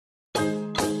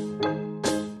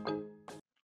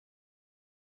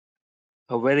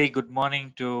A very good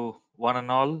morning to one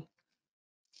and all.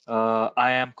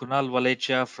 I am Kunal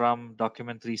Valecha from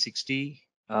Document 360,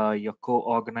 your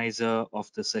co-organizer of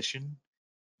the session.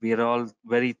 We are all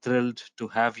very thrilled to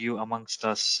have you amongst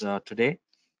us today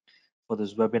for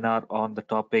this webinar on the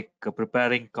topic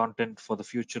preparing content for the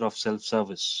future of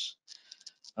self-service.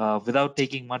 Without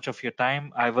taking much of your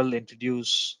time, I will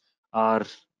introduce our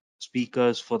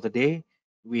speakers for the day.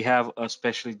 We have a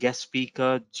special guest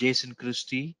speaker, Jason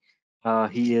Christie.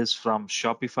 He is from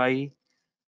Shopify.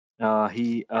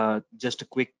 He Just a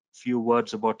quick few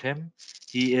words about him.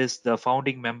 He is the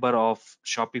founding member of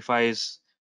Shopify's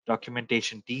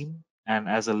documentation team, and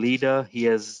as a leader, he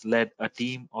has led a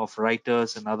team of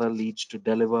writers and other leads to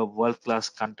deliver world-class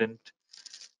content,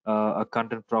 a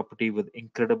content property with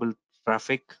incredible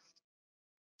traffic.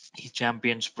 He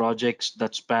champions projects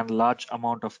that span large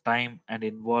amount of time and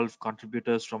involve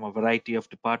contributors from a variety of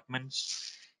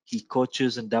departments. He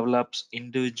coaches and develops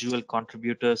individual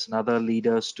contributors and other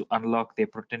leaders to unlock their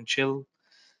potential.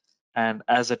 And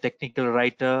as a technical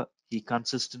writer, he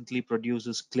consistently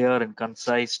produces clear and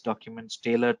concise documents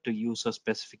tailored to user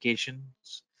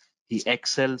specifications. He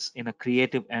excels in a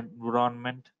creative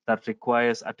environment that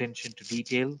requires attention to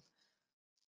detail,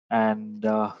 and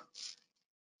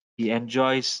he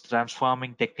enjoys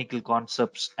transforming technical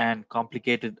concepts and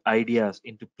complicated ideas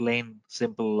into plain,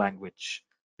 simple language.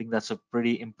 I think that's a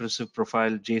pretty impressive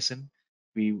profile, Jason.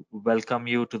 We welcome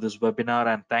you to this webinar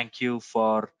and thank you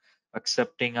for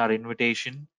accepting our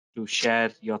invitation to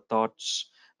share your thoughts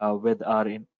with our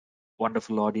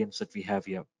wonderful audience that we have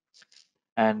here.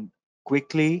 And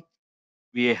quickly,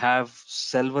 we have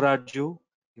Selvaraju,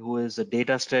 who is a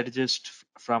data strategist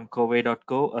from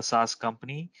Covey.co, a SaaS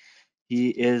company.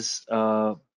 He's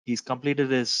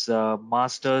completed his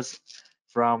master's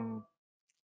from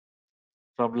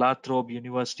La Trobe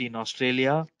University in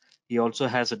Australia. He also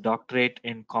has a doctorate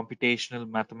in computational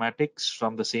mathematics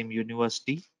from the same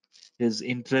university. His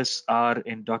interests are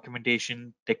in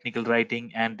documentation, technical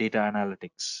writing, and data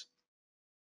analytics.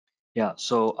 Yeah,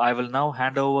 so I will now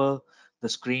hand over the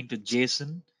screen to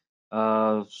Jason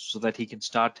so that he can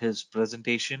start his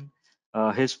presentation.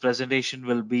 His presentation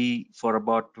will be for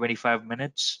about 25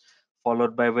 minutes,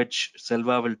 followed by which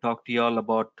Selva will talk to you all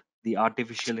about the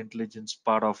artificial intelligence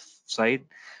part of side,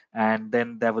 and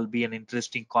then there will be an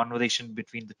interesting conversation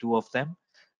between the two of them,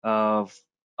 uh,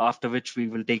 after which we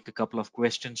will take a couple of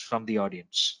questions from the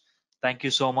audience. Thank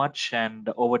you so much, and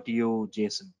over to you,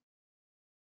 Jason.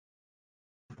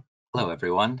 Hello,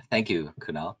 everyone. Thank you,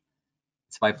 Kunal.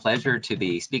 It's my pleasure to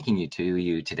be speaking to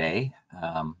you today.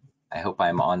 I hope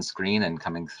I'm on screen and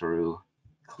coming through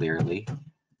clearly.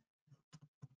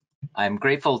 I'm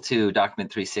grateful to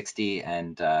Document 360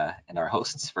 and our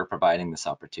hosts for providing this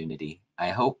opportunity.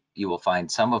 I hope you will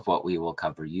find some of what we will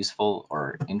cover useful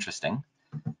or interesting.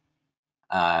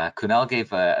 Kunal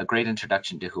gave a great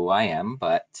introduction to who I am,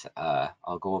 but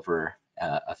I'll go over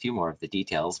a few more of the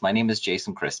details. My name is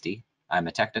Jason Christie. I'm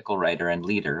a technical writer and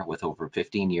leader with over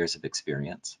 15 years of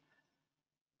experience.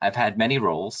 I've had many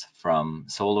roles, from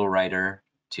solo writer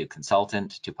to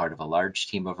consultant to part of a large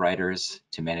team of writers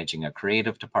to managing a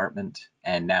creative department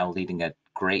and now leading a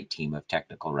great team of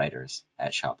technical writers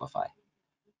at Shopify.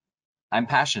 I'm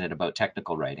passionate about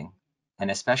technical writing and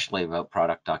especially about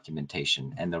product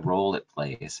documentation and the role it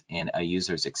plays in a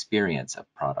user's experience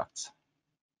of products.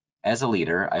 As a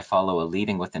leader, I follow a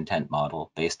leading with intent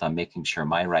model based on making sure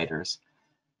my writers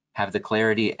have the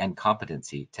clarity and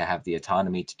competency to have the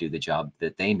autonomy to do the job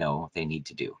that they know they need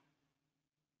to do.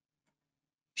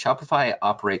 Shopify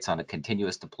operates on a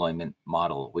continuous deployment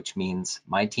model, which means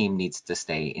my team needs to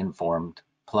stay informed,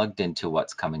 plugged into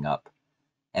what's coming up,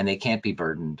 and they can't be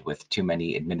burdened with too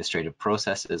many administrative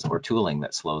processes or tooling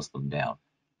that slows them down.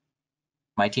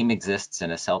 My team exists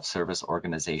in a self-service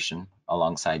organization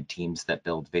alongside teams that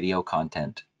build video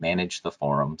content, manage the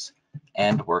forums,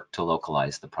 and work to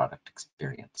localize the product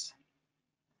experience.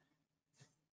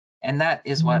 And that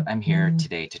is what I'm here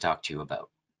today to talk to you about.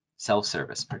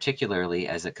 Self-service, particularly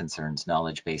as it concerns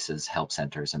knowledge bases, help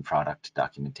centers, and product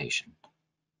documentation.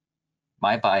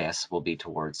 My bias will be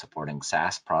towards supporting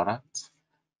SaaS products,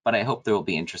 but I hope there will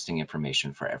be interesting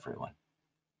information for everyone.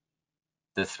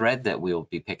 The thread that we will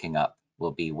be picking up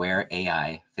will be where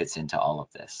AI fits into all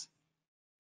of this.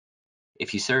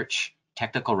 If you search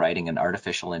technical writing and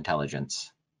artificial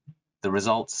intelligence, the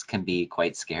results can be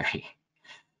quite scary.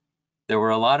 There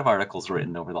were a lot of articles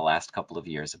written over the last couple of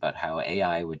years about how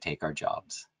AI would take our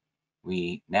jobs.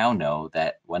 We now know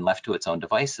that when left to its own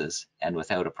devices and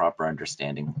without a proper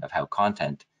understanding of how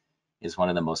content is one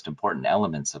of the most important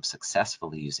elements of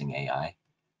successfully using AI,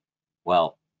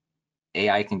 well,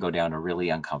 AI can go down a really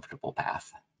uncomfortable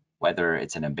path. whether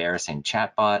it's an embarrassing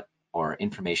chatbot or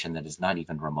information that is not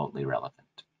even remotely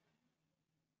relevant.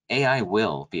 AI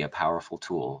will be a powerful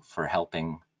tool for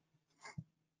helping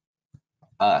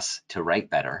us to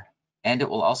write better, and it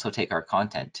will also take our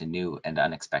content to new and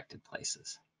unexpected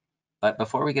places. But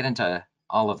before we get into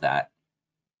all of that,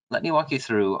 let me walk you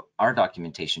through our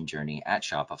documentation journey at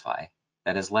Shopify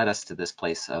that has led us to this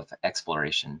place of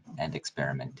exploration and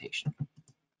experimentation.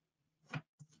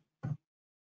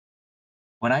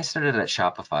 When I started at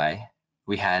Shopify,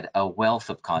 we had a wealth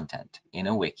of content in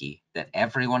a wiki that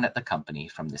everyone at the company,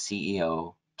 from the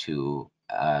CEO to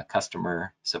a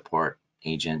customer support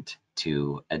agent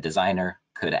to a designer,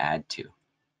 could add to.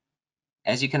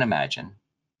 As you can imagine,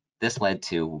 this led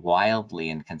to wildly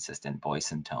inconsistent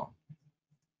voice and tone,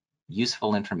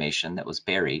 useful information that was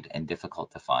buried and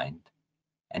difficult to find,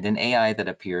 and an AI that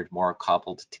appeared more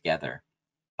cobbled together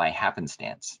by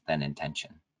happenstance than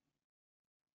intention.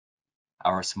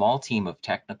 Our small team of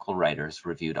technical writers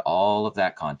reviewed all of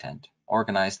that content,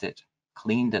 organized it,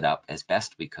 cleaned it up as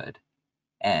best we could,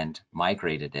 and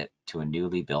migrated it to a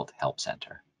newly built help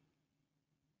center.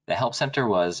 The help center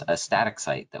was a static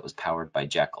site that was powered by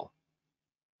Jekyll.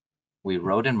 We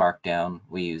wrote in Markdown,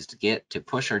 we used Git to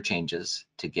push our changes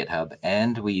to GitHub,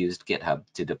 and we used GitHub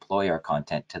to deploy our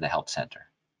content to the help center.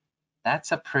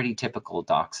 That's a pretty typical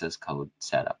Docs as Code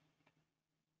setup.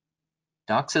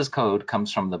 Docs as Code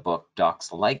comes from the book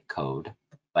Docs Like Code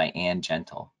by Anne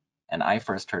Gentle, and I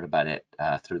first heard about it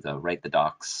through the Write the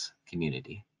Docs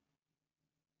community.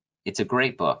 It's a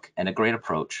great book and a great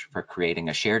approach for creating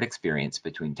a shared experience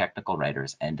between technical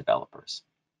writers and developers.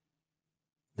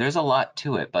 There's a lot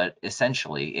to it, but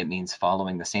essentially it means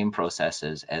following the same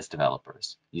processes as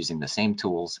developers, using the same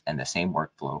tools and the same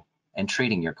workflow, and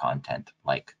treating your content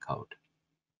like code.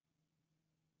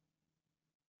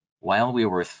 While we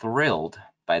were thrilled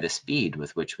by the speed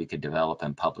with which we could develop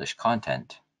and publish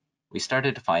content, we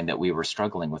started to find that we were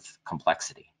struggling with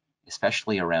complexity,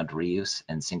 especially around reuse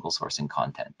and single sourcing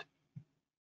content.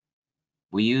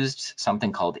 We used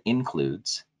something called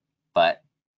includes, but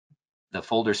the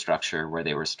folder structure where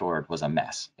they were stored was a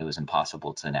mess. It was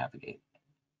impossible to navigate.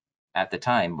 At the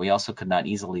time, we also could not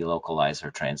easily localize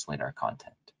or translate our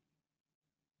content.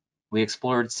 We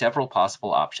explored several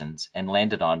possible options and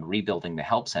landed on rebuilding the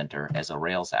Help Center as a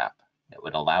Rails app that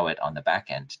would allow it on the back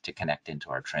end to connect into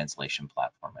our translation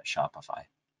platform at Shopify.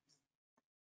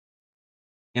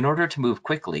 In order to move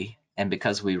quickly, and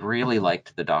because we really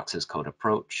liked the Docs as Code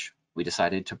approach, we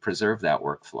decided to preserve that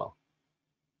workflow.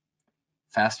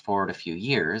 Fast forward a few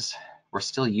years, we're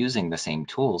still using the same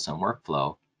tools and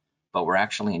workflow, but we're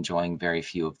actually enjoying very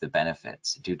few of the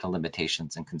benefits due to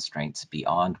limitations and constraints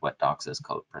beyond what Docs as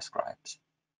Code prescribes.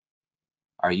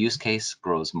 Our use case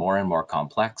grows more and more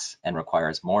complex and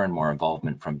requires more and more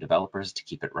involvement from developers to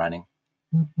keep it running.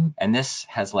 And this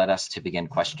has led us to begin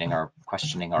questioning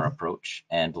our approach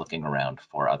and looking around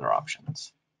for other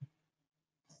options.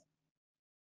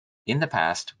 In the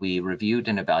past, we reviewed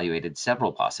and evaluated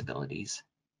several possibilities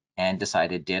and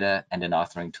decided DITA and an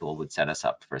authoring tool would set us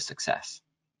up for success.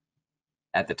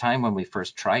 At the time when we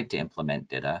first tried to implement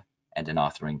DITA and an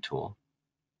authoring tool,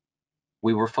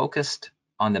 we were focused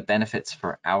on the benefits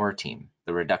for our team,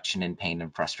 the reduction in pain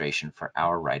and frustration for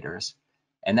our writers,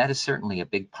 and that is certainly a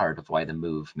big part of why the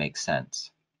move makes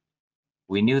sense.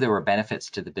 We knew there were benefits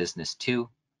to the business too,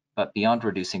 but beyond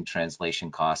reducing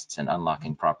translation costs and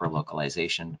unlocking proper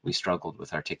localization, we struggled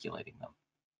with articulating them.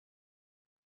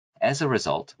 As a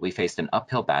result, we faced an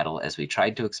uphill battle as we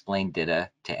tried to explain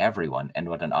DITA to everyone and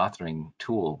what an authoring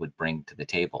tool would bring to the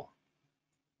table.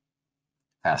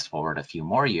 Fast forward a few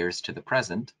more years to the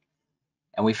present,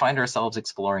 and we find ourselves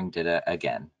exploring DITA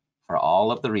again for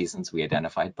all of the reasons we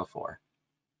identified before.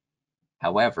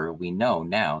 However, we know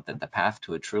now that the path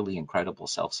to a truly incredible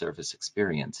self-service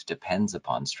experience depends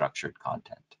upon structured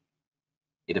content.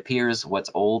 It appears what's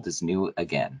old is new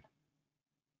again.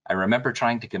 I remember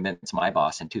trying to convince my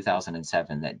boss in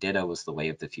 2007 that DITA was the way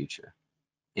of the future.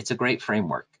 It's a great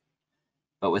framework,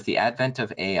 but with the advent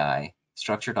of AI,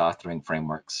 structured authoring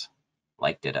frameworks,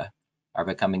 like DITA, are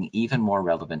becoming even more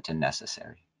relevant and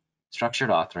necessary.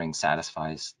 Structured authoring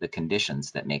satisfies the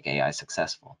conditions that make AI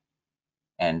successful,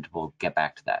 and we'll get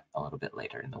back to that a little bit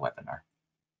later in the webinar.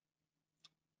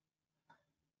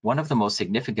 One of the most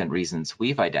significant reasons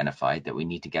we've identified that we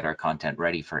need to get our content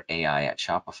ready for AI at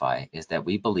Shopify is that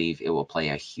we believe it will play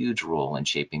a huge role in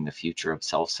shaping the future of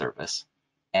self-service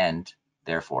and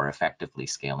therefore effectively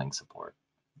scaling support.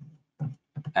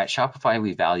 At Shopify,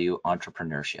 we value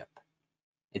entrepreneurship.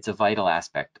 It's a vital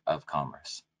aspect of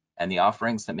commerce, and the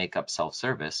offerings that make up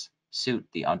self-service suit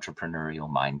the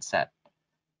entrepreneurial mindset.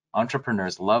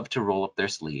 Entrepreneurs love to roll up their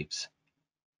sleeves,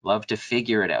 love to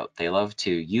figure it out. They love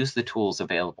to use the tools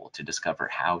available to discover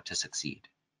how to succeed.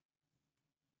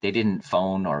 They didn't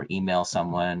phone or email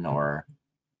someone or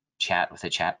chat with a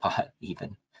chatbot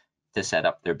even to set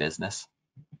up their business.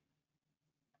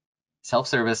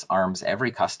 Self-service arms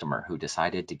every customer who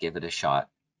decided to give it a shot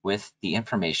with the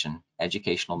information,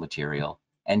 educational material,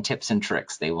 and tips and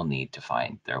tricks they will need to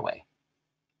find their way.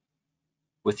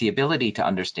 With the ability to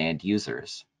understand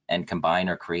users and combine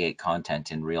or create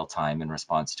content in real time in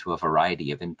response to a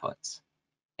variety of inputs,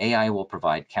 AI will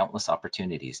provide countless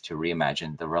opportunities to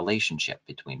reimagine the relationship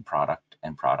between product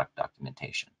and product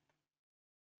documentation.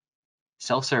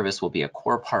 Self-service will be a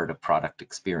core part of product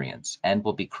experience and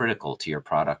will be critical to your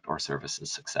product or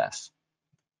service's success.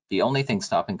 The only thing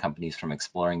stopping companies from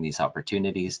exploring these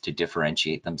opportunities to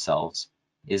differentiate themselves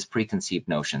is preconceived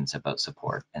notions about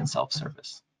support and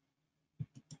self-service.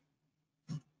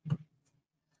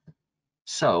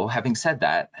 So, having said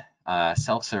that,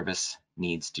 self-service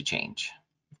needs to change.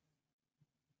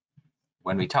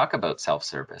 When we talk about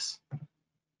self-service,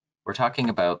 we're talking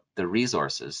about the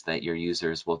resources that your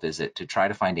users will visit to try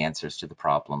to find answers to the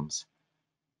problems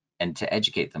and to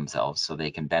educate themselves so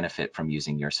they can benefit from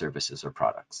using your services or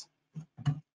products.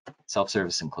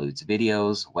 Self-service includes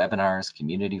videos, webinars,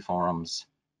 community forums,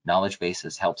 knowledge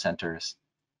bases, help centers.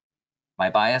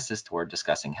 My bias is toward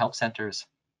discussing help centers,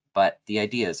 but the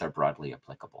ideas are broadly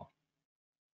applicable.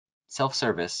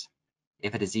 Self-service,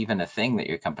 if it is even a thing that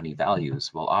your company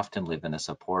values, will often live in a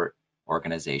support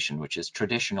organization which is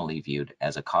traditionally viewed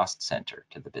as a cost center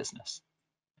to the business.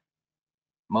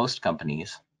 Most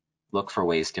companies look for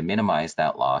ways to minimize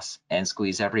that loss and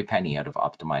squeeze every penny out of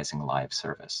optimizing live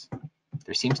service.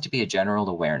 There seems to be a general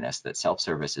awareness that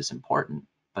self-service is important,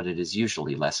 but it is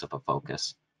usually less of a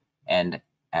focus and,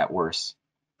 at worst,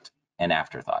 an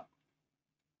afterthought.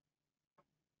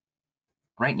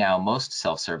 Right now, most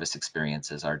self-service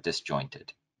experiences are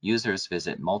disjointed. Users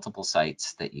visit multiple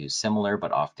sites that use similar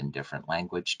but often different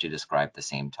language to describe the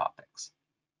same topics.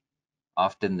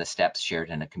 Often the steps shared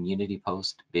in a community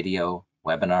post, video,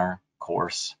 webinar,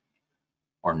 course,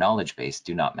 or knowledge base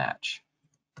do not match.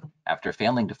 After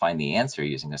failing to find the answer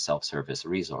using a self-service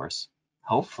resource,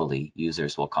 hopefully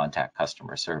users will contact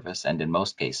customer service and in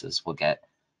most cases will get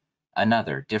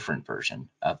another different version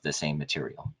of the same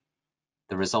material.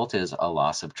 The result is a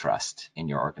loss of trust in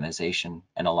your organization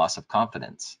and a loss of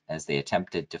confidence as they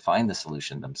attempted to find the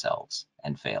solution themselves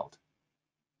and failed.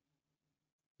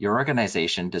 Your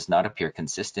organization does not appear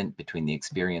consistent between the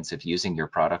experience of using your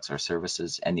products or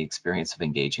services and the experience of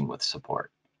engaging with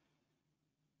support.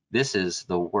 This is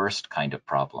the worst kind of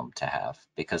problem to have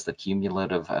because the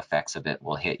cumulative effects of it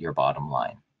will hit your bottom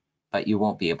line, but you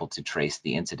won't be able to trace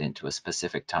the incident to a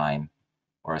specific time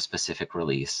or a specific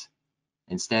release.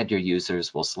 Instead, your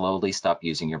users will slowly stop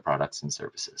using your products and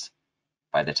services.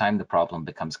 By the time the problem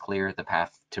becomes clear, the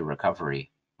path to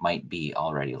recovery might be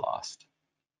already lost.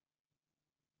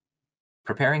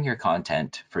 Preparing your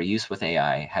content for use with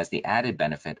AI has the added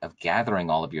benefit of gathering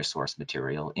all of your source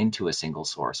material into a single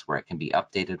source where it can be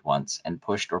updated once and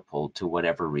pushed or pulled to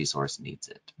whatever resource needs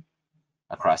it.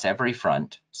 Across every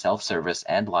front, self-service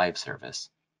and live service,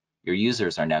 your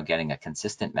users are now getting a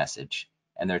consistent message,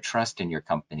 and their trust in your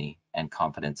company and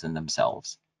confidence in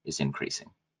themselves is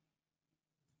increasing.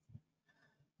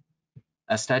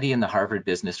 A study in the Harvard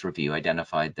Business Review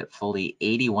identified that fully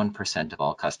 81% of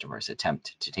all customers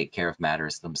attempt to take care of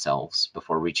matters themselves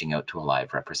before reaching out to a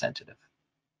live representative.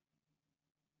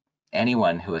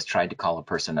 Anyone who has tried to call a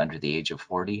person under the age of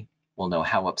 40 will know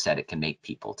how upset it can make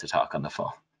people to talk on the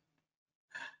phone.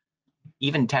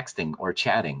 Even texting or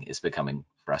chatting is becoming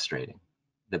frustrating.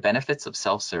 The benefits of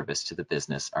self-service to the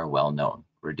business are well known.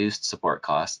 Reduced support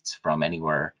costs from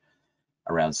anywhere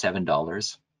around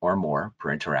 $7 or more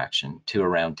per interaction to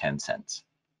around 10 cents.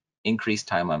 Increased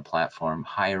time on platform,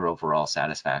 higher overall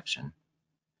satisfaction.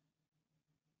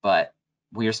 But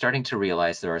we are starting to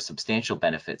realize there are substantial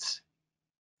benefits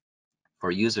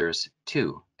for users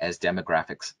too, as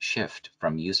demographics shift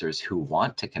from users who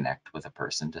want to connect with a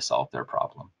person to solve their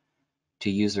problem to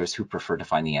users who prefer to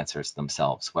find the answers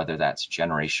themselves, whether that's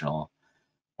generational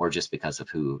or just because of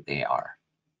who they are.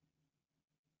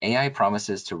 AI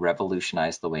promises to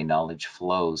revolutionize the way knowledge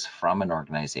flows from an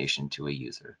organization to a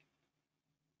user.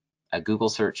 A Google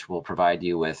search will provide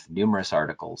you with numerous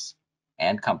articles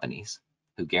and companies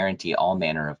who guarantee all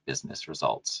manner of business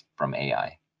results from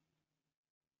AI.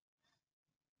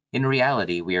 In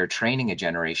reality, we are training a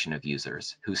generation of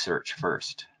users who search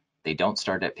first. They don't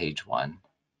start at page 1.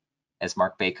 As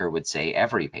Mark Baker would say,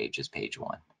 every page is page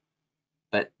 1.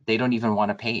 But they don't even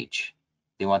want a page.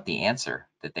 They want the answer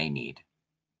that they need.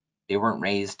 They weren't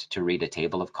raised to read a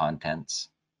table of contents,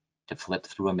 to flip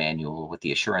through a manual with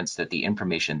the assurance that the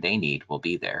information they need will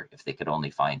be there if they could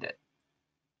only find it.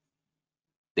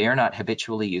 They are not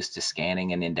habitually used to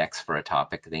scanning an index for a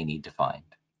topic they need to find.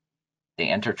 They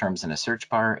enter terms in a search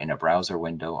bar in a browser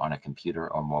window on a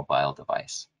computer or mobile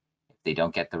device. If they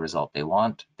don't get the result they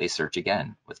want, they search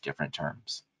again with different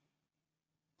terms.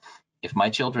 If my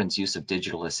children's use of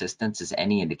digital assistants is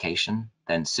any indication,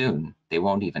 then soon they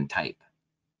won't even type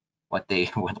what they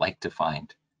would like to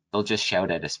find. They'll just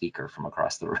shout at a speaker from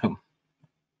across the room.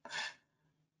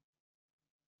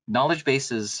 Knowledge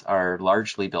bases are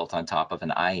largely built on top of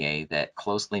an IA that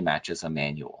closely matches a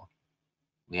manual.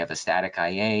 We have a static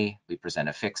IA, we present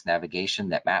a fixed navigation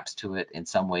that maps to it in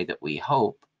some way that we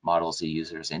hope models a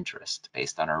user's interest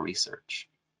based on our research.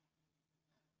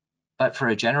 But for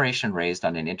a generation raised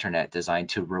on an internet designed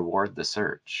to reward the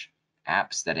search,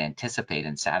 apps that anticipate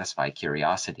and satisfy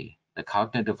curiosity, the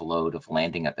cognitive load of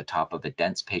landing at the top of a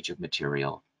dense page of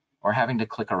material or having to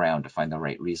click around to find the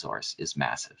right resource is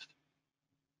massive.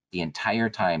 The entire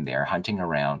time they are hunting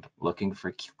around looking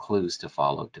for clues to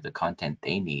follow to the content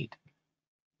they need,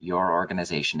 your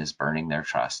organization is burning their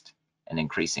trust and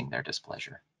increasing their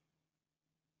displeasure.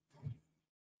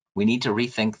 We need to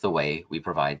rethink the way we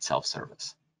provide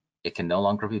self-service. It can no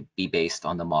longer be based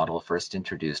on the model first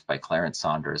introduced by Clarence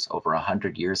Saunders over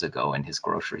 100 years ago in his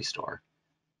grocery store,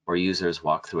 where users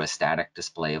walk through a static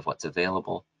display of what's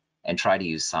available and try to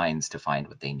use signs to find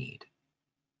what they need.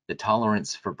 The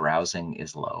tolerance for browsing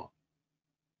is low.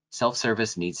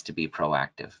 Self-service needs to be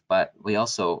proactive, but we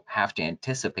also have to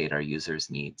anticipate our users'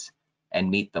 needs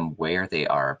and meet them where they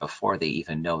are before they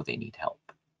even know they need help.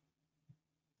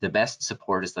 The best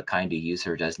support is the kind a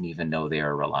user doesn't even know they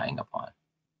are relying upon.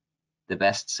 The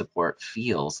best support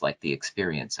feels like the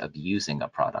experience of using a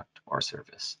product or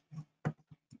service.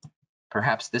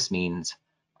 Perhaps this means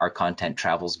our content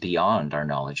travels beyond our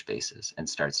knowledge bases and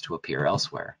starts to appear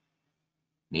elsewhere.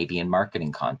 Maybe in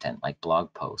marketing content like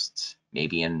blog posts,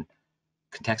 maybe in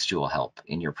contextual help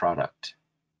in your product,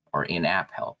 or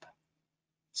in-app help.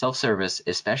 Self-service,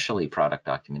 especially product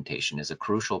documentation, is a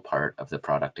crucial part of the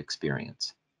product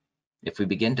experience. If we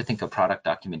begin to think of product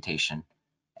documentation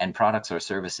and products or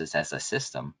services as a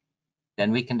system,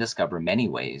 then we can discover many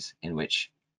ways in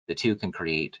which the two can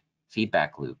create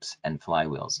feedback loops and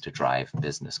flywheels to drive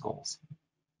business goals.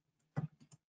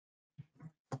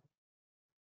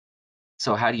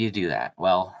 So how do you do that?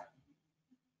 Well,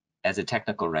 as a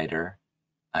technical writer,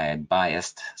 I am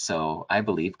biased, so I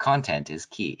believe content is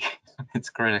key. It's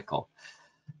critical.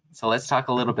 So let's talk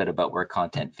a little bit about where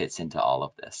content fits into all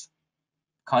of this.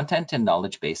 Content in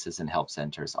knowledge bases and help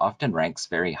centers often ranks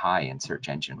very high in search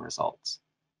engine results.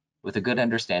 With a good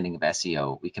understanding of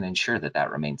SEO, we can ensure that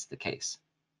that remains the case.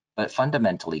 But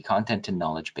fundamentally, content in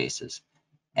knowledge bases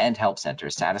and help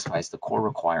centers satisfies the core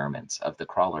requirements of the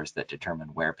crawlers that determine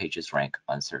where pages rank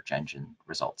on search engine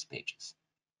results pages.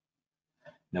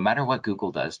 No matter what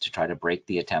Google does to try to break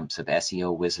the attempts of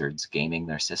SEO wizards gaming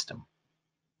their system,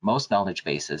 most knowledge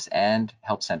bases and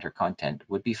help center content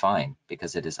would be fine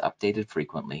because it is updated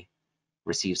frequently,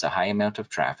 receives a high amount of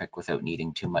traffic without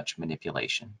needing too much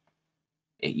manipulation.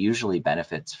 It usually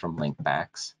benefits from link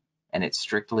backs, and it's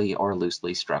strictly or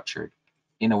loosely structured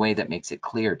in a way that makes it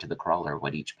clear to the crawler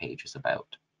what each page is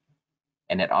about.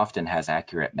 And it often has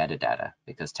accurate metadata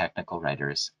because technical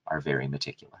writers are very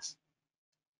meticulous.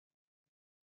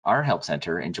 Our help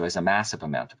center enjoys a massive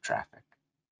amount of traffic.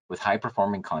 With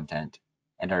high-performing content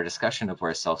and our discussion of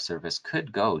where self-service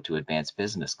could go to advance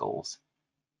business goals,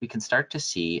 we can start to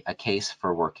see a case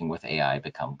for working with AI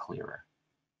become clearer.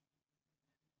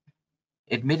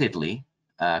 Admittedly,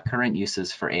 current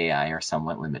uses for AI are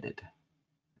somewhat limited.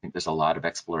 I think there's a lot of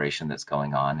exploration that's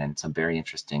going on and some very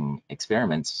interesting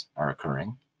experiments are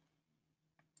occurring.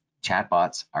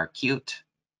 Chatbots are cute,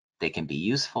 they can be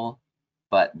useful,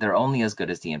 but they're only as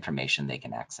good as the information they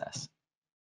can access.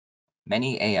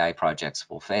 Many AI projects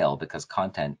will fail because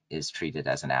content is treated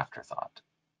as an afterthought.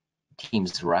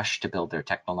 Teams rush to build their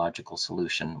technological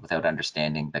solution without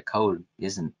understanding that code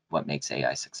isn't what makes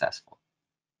AI successful.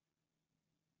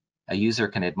 A user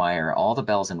can admire all the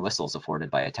bells and whistles afforded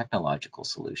by a technological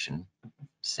solution,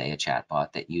 say a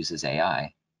chatbot that uses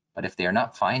AI, but if they are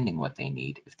not finding what they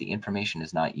need, if the information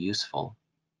is not useful,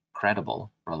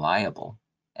 credible, reliable,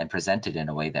 and presented in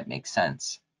a way that makes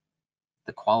sense,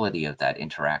 the quality of that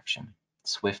interaction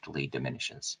swiftly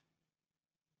diminishes.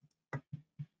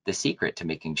 The secret to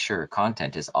making sure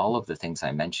content is all of the things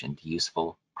I mentioned,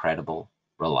 useful, credible,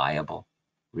 reliable,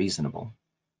 reasonable,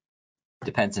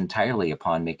 depends entirely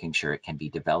upon making sure it can be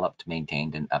developed,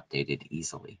 maintained, and updated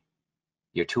easily.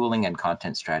 Your tooling and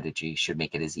content strategy should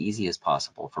make it as easy as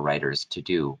possible for writers to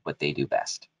do what they do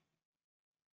best.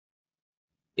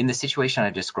 In the situation I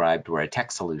described where a tech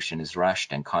solution is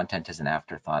rushed and content is an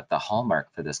afterthought, the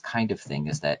hallmark for this kind of thing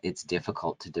is that it's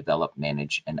difficult to develop,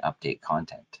 manage, and update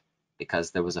content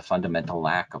because there was a fundamental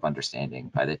lack of understanding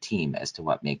by the team as to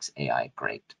what makes AI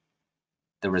great.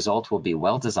 The result will be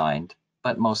well designed,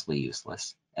 but mostly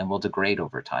useless, and will degrade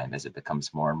over time as it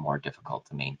becomes more and more difficult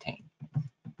to maintain.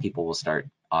 People will start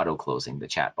auto-closing the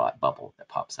chatbot bubble that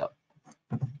pops up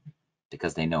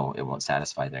because they know it won't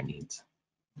satisfy their needs.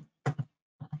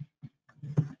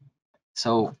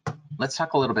 So let's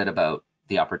talk a little bit about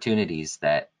the opportunities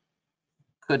that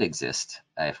could exist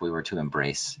if we were to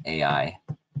embrace AI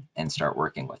and start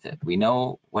working with it. We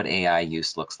know what AI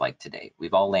use looks like today.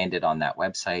 We've all landed on that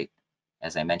website.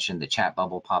 As I mentioned, the chat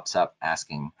bubble pops up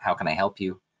asking, how can I help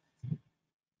you?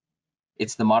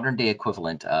 It's the modern day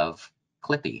equivalent of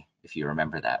Clippy, if you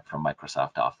remember that from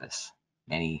Microsoft Office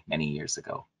many, many years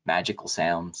ago. Magical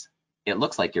sounds. It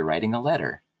looks like you're writing a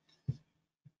letter.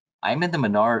 I'm in the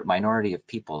minority of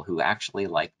people who actually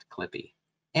liked Clippy.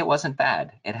 It wasn't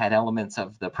bad. It had elements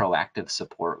of the proactive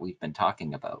support we've been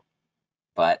talking about,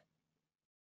 but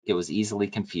it was easily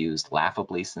confused,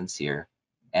 laughably sincere,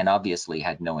 and obviously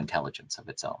had no intelligence of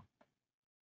its own.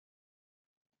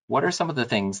 What are some of the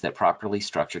things that properly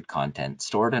structured content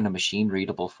stored in a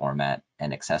machine-readable format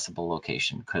and accessible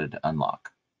location could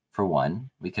unlock? For one,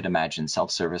 we could imagine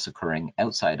self-service occurring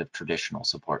outside of traditional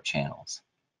support channels.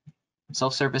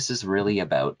 Self-service is really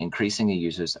about increasing a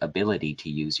user's ability to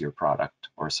use your product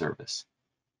or service.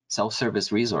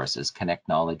 Self-service resources connect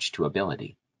knowledge to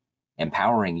ability,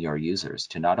 empowering your users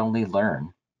to not only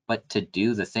learn, but to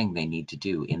do the thing they need to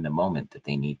do in the moment that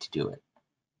they need to do it.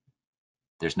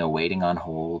 There's no waiting on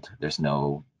hold. There's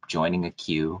no joining a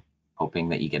queue, hoping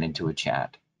that you get into a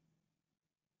chat.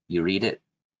 You read it,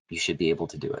 you should be able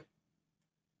to do it.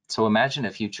 So imagine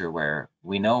a future where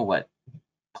we know what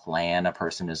plan a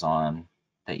person is on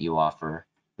that you offer.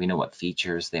 We know what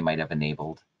features they might have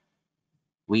enabled.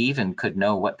 We even could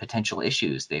know what potential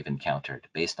issues they've encountered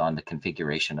based on the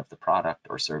configuration of the product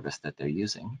or service that they're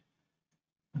using.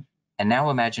 And now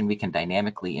imagine we can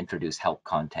dynamically introduce help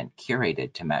content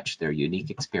curated to match their unique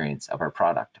experience of our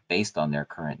product based on their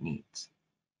current needs.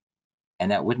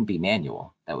 And that wouldn't be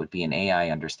manual. That would be an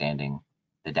AI understanding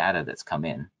the data that's come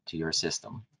in to your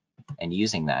system and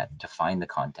using that to find the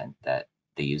content that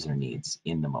the user needs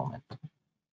in the moment.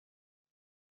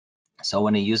 So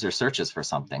when a user searches for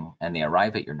something and they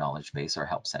arrive at your knowledge base or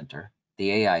help center,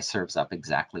 the AI serves up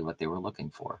exactly what they were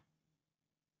looking for.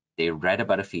 They read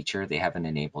about a feature they haven't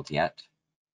enabled yet.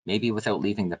 Maybe without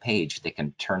leaving the page, they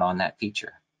can turn on that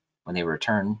feature. When they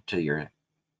return to your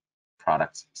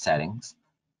product settings,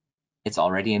 it's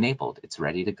already enabled. It's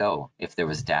ready to go. If there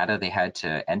was data they had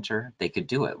to enter, they could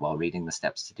do it while reading the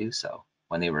steps to do so.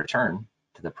 When they return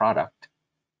to the product,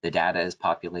 the data is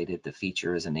populated, the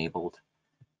feature is enabled,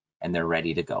 and they're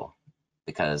ready to go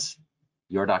because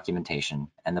your documentation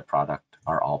and the product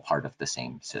are all part of the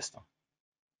same system.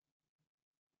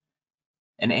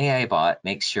 An AI bot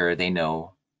makes sure they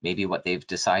know maybe what they've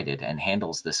decided and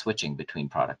handles the switching between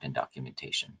product and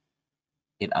documentation.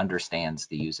 It understands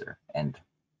the user and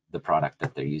the product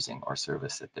that they're using or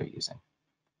service that they're using.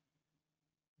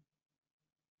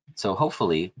 So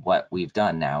hopefully what we've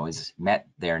done now is met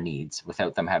their needs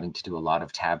without them having to do a lot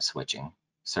of tab switching,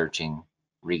 searching,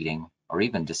 reading, or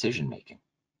even decision making.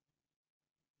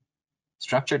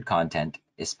 Structured content,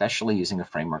 especially using a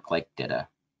framework like DITA,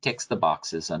 ticks the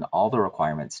boxes on all the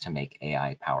requirements to make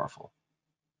AI powerful.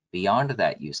 Beyond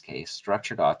that use case,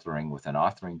 structured authoring with an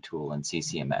authoring tool in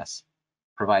CCMS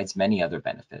provides many other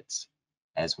benefits,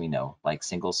 as we know, like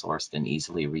single-sourced and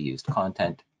easily reused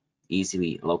content,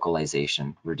 easy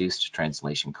localization, reduced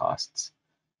translation costs.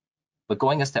 But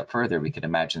going a step further, we could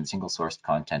imagine single-sourced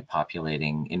content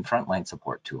populating in frontline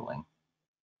support tooling,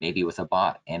 maybe with a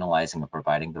bot analyzing and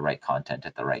providing the right content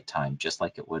at the right time, just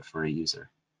like it would for a user.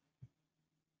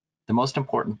 The most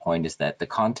important point is that the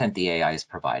content the AI is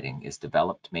providing is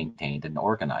developed, maintained, and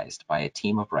organized by a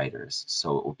team of writers,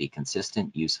 so it will be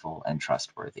consistent, useful, and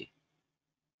trustworthy.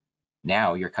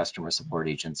 Now your customer support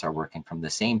agents are working from the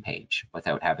same page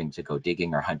without having to go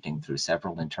digging or hunting through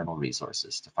several internal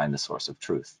resources to find the source of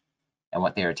truth. And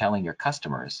what they are telling your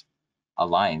customers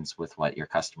aligns with what your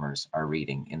customers are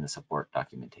reading in the support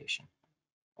documentation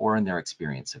or in their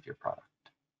experience of your product.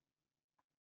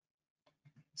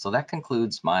 So that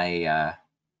concludes my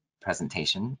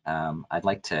presentation. I'd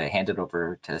like to hand it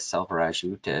over to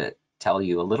Selvaraju to tell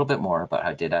you a little bit more about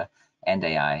how DITA and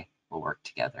AI will work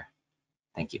together.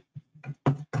 Thank you.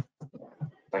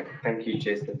 Thank you,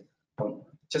 Jason.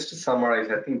 Just to summarize,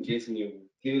 I think, Jason, you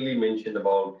clearly mentioned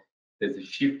about there's a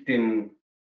shift in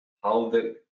how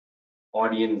the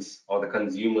audience or the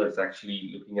consumers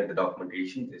actually looking at the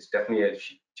documentation. There's definitely a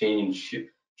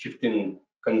shift in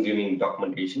consuming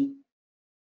documentation.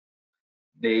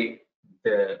 The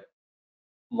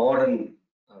modern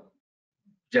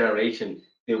generation,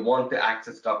 they want to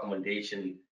access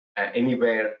documentation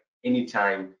anywhere,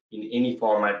 anytime, in any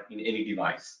format, in any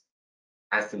device.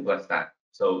 As simple as that.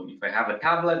 So if I have a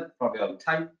tablet, probably I'll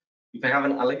type. If I have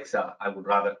an Alexa, I would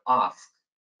rather ask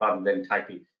rather than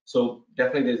typing. So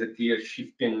definitely there's a clear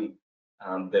shift in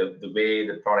the way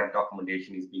the product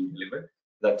documentation is being delivered.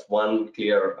 That's one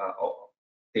clear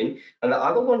thing. And the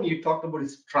other one you talked about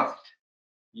is trust.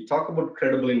 You talk about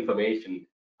credible information,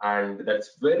 and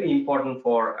that's very important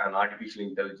for an artificial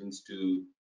intelligence to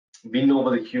win over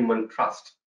the human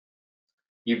trust.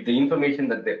 If the information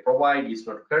that they provide is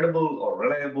not credible or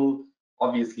reliable,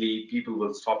 obviously people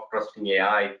will stop trusting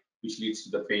AI, which leads to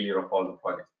the failure of all the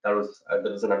projects. That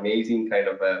was an amazing kind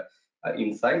of a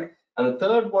insight. And the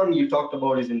third one you talked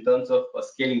about is in terms of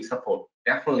scaling support.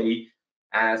 Definitely,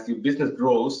 as your business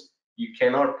grows, you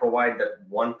cannot provide that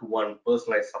one-to-one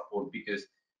personalized support because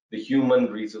the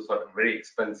human resources are very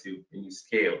expensive when you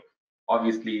scale.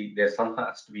 Obviously, there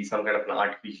has to be some kind of an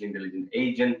artificial intelligence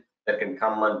agent that can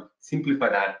come and simplify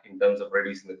that in terms of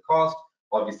reducing the cost.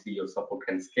 Obviously, your support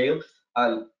can scale.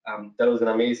 That was an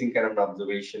amazing kind of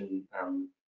observation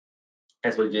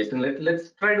as well, Jason.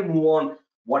 Let's try to move on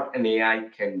what an AI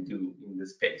can do in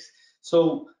this space.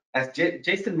 So as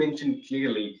Jason mentioned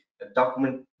clearly,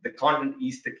 the content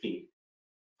is the king.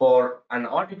 For an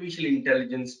artificial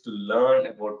intelligence to learn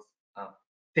about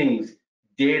things,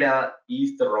 data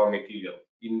is the raw material.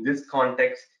 In this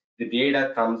context, the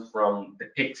data comes from the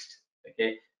text.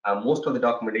 Okay, most of the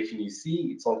documentation you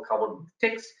see, it's all covered with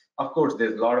text. Of course,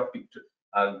 there's a lot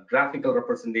of graphical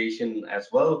representation as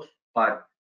well, but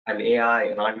an AI,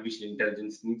 an artificial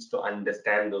intelligence, needs to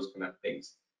understand those kind of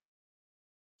things.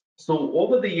 So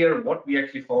over the year, what we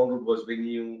actually found was when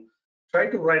you try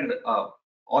to write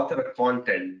author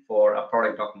content for a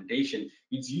product documentation,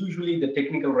 it's usually the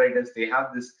technical writers, they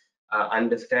have this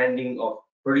understanding of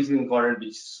producing content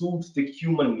which suits the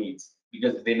human needs,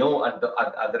 because they know at the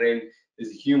other end is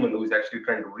a human who is actually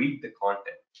trying to read the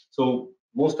content. So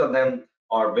most of them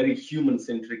are very human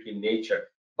centric in nature.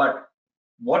 But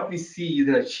what we see is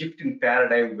a shift in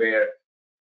paradigm where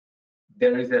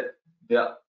there is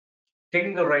the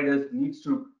technical writers needs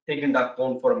to take into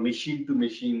account for a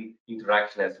machine-to-machine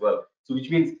interaction as well. So which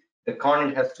means the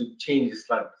content has to change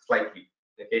slightly,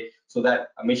 okay, so that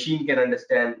a machine can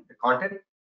understand the content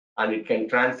and it can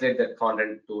translate that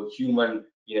content to a human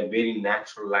in a very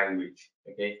natural language.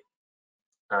 Okay,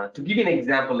 to give you an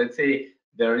example, let's say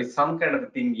there is some kind of a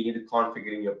thing you need to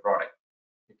configure in your product,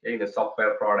 okay, in a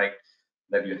software product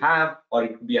that you have, or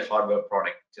it could be a hardware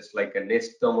product, just like a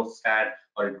Nest thermostat,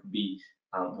 or it could be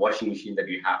washing machine that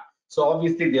you have. So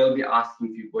obviously they'll be asking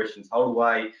a few questions. How do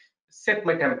I set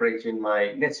my temperature in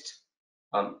my Nest?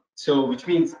 So which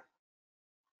means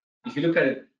if you look at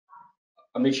it,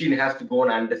 a machine has to go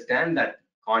and understand that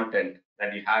content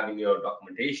that you have in your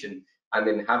documentation, and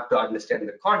then have to understand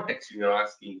the context you're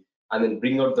asking, and then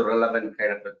bring out the relevant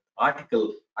kind of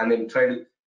article, and then try to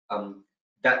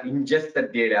that ingest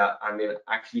that data and then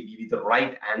actually give you the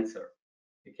right answer,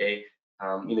 okay,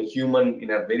 in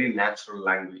a very natural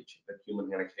language that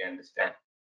human can actually understand.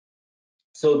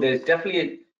 So there's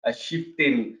definitely a shift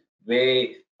in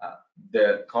way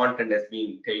the content has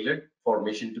been tailored for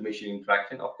machine-to-machine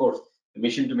interaction. Of course, the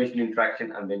machine-to-machine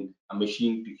interaction and then a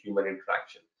machine-to-human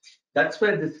interaction. That's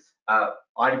where this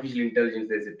artificial intelligence,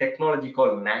 there's a technology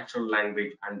called natural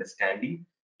language understanding,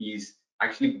 is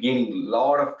actually gaining a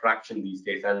lot of traction these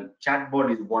days, and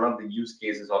chatbot is one of the use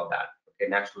cases of that. Okay,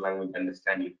 natural language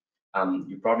understanding.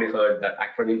 You probably heard that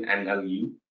acronym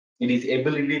NLU. It is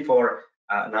ability for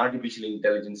an artificial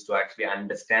intelligence to actually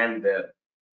understand the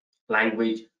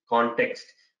language context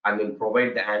and then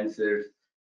provide the answers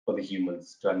for the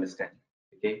humans to understand.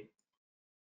 Okay.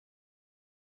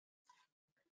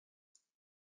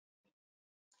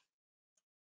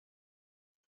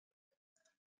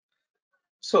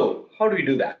 So how do we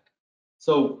do that?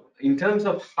 So in terms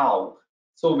of how,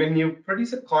 so when you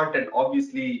produce a content,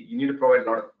 obviously you need to provide a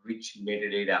lot of rich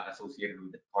metadata associated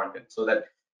with the content, so that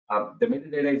the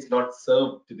metadata is not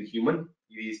served to the human.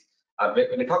 It is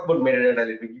when I talk about metadata,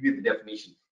 let me give you the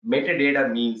definition.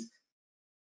 Metadata means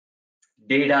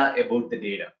data about the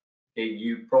data. Okay,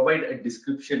 you provide a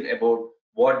description about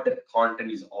what the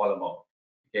content is all about.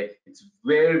 Okay, it's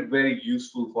very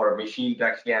useful for a machine to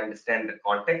actually understand the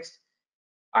context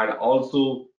and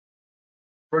also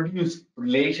produce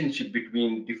relationship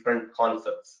between different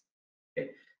concepts.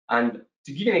 Okay, and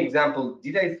to give an example,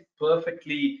 DITA is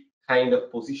perfectly kind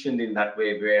of positioned in that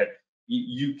way where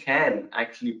you can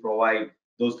actually provide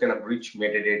those kind of rich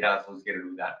metadata associated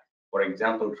with that. For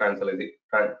example,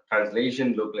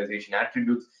 translation, localization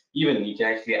attributes, even you can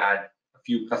actually add a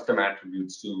few custom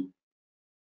attributes to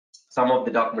some of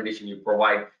the documentation you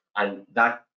provide, and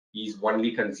that is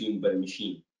only consumed by the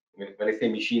machine. When I say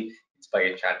machine, it's by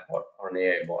a chatbot or an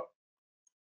AI bot.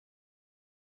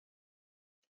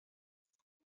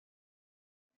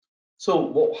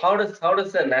 So how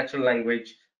does a natural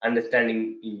language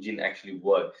understanding engine actually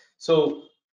work? So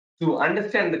to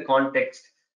understand the context,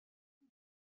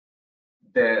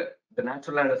 the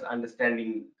natural language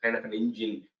understanding kind of an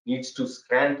engine needs to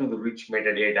scan through the rich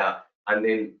metadata and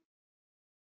then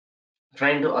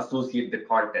trying to associate the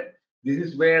content. This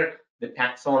is where the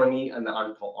taxonomy and the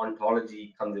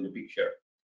ontology comes into picture.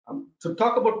 To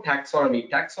talk about taxonomy,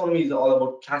 taxonomy is all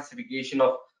about classification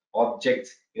of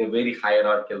objects in a very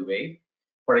hierarchical way.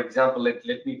 For example,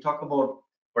 let me talk about,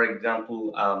 for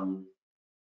example,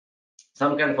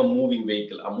 some kind of a moving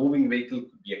vehicle. A moving vehicle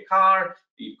could be a car,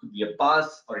 it could be a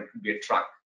bus, or it could be a truck.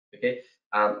 Okay,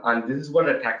 and this is what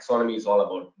a taxonomy is all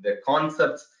about: the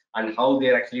concepts and how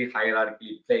they're actually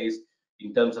hierarchically placed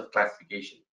in terms of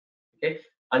classification. Okay,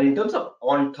 and in terms of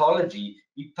ontology,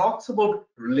 it talks about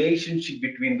relationship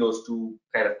between those two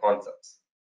kind of concepts.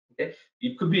 Okay,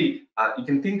 it could be you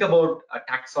can think about a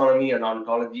taxonomy and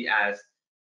ontology as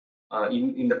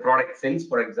in the product sense.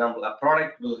 For example, a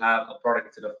product will have a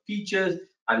product set of features,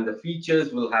 and the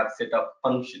features will have set of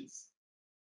functions.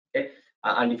 Okay,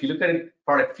 and if you look at it,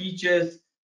 product features,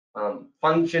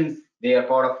 functions, they are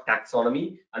part of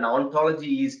taxonomy, and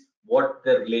ontology is what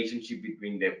the relationship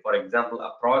between them. For example,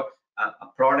 a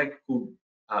product could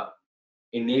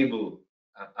enable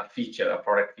a feature, a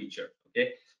product feature.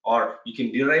 Okay, or you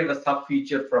can derive a sub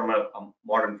feature from a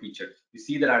modern feature. You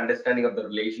see that understanding of the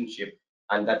relationship,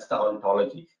 and that's the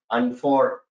ontology. And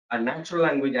for a natural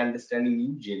language understanding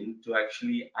engine to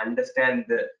actually understand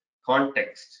the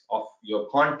context of your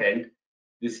content,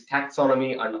 this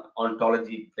taxonomy and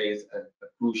ontology plays a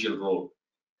crucial role.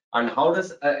 And how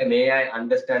does an AI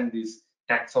understand this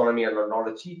taxonomy and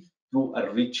ontology? Through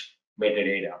a rich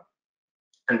metadata.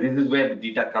 And this is where the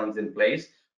DITA comes in place,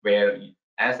 where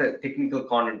as a technical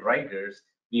content writers,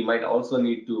 we might also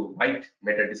need to write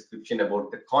meta description about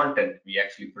the content we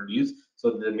actually produce,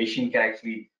 so that the machine can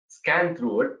actually scan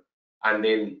through it and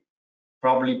then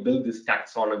probably build this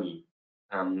taxonomy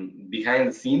behind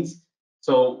the scenes.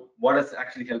 So what does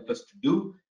actually help us to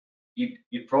do?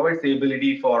 It provides the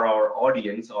ability for our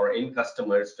audience or end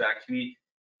customers to actually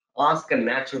ask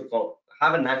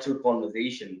have a natural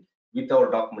conversation with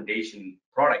our documentation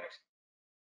product,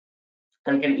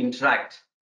 and can interact,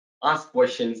 ask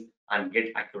questions, and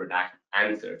get accurate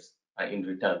answers in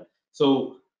return.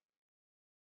 So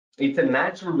it's a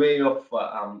natural way of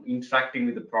interacting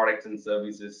with the products and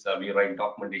services we write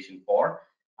documentation for,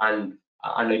 and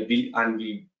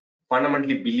we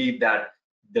fundamentally believe that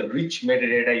the rich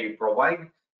metadata you provide,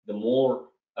 the more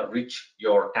rich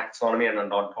your taxonomy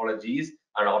and ontology is,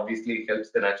 and obviously it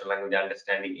helps the natural language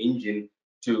understanding engine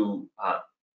to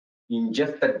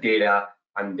ingest the data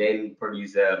and then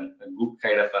produce a good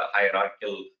kind of a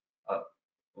hierarchical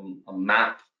a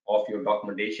map of your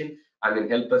documentation, and then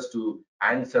help us to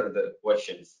answer the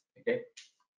questions. Okay,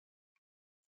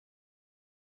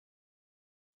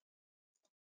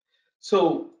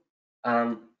 so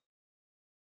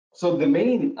so the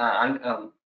main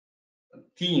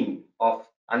theme of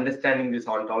understanding this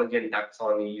ontology and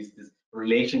taxonomy is this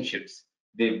relationships.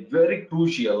 They're very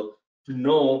crucial to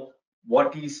know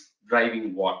what is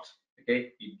driving what.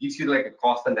 Okay, it gives you like a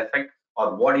cause and effect,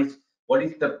 or what is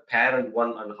the parent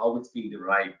one and how it's being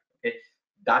derived. Okay,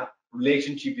 that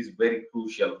relationship is very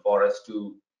crucial for us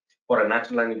to, for a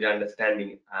natural language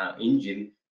understanding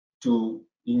engine to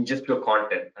ingest your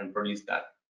content and produce that.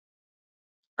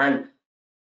 And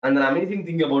the amazing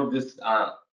thing about this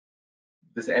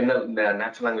this NL,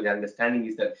 natural language understanding,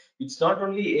 is that it's not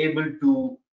only able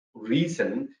to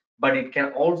reason, but it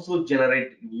can also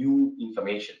generate new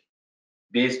information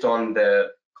based on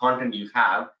the content you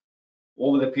have.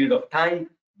 Over the period of time,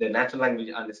 the natural language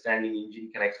understanding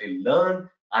engine can actually learn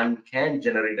and can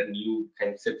generate a new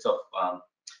kind of sets of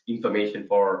information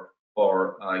for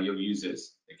your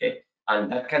users. Okay,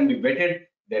 and that can be vetted.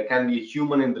 There can be a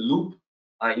human in the loop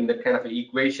in that kind of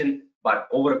equation, but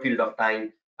over a period of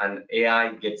time, and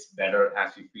AI gets better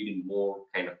as we feed in more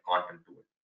kind of content to it.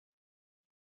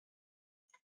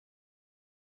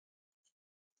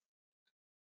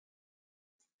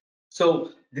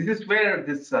 So this is where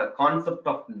this concept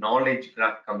of knowledge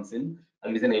graph comes in,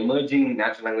 and is an emerging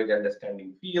natural language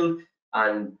understanding field.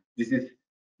 And this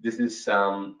is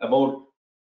about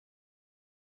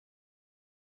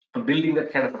building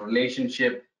that kind of a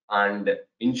relationship and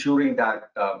ensuring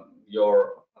that the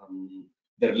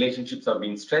relationships are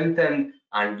being strengthened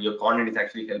and your content is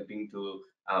actually helping to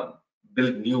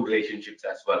build new relationships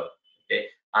as well. Okay,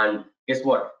 and guess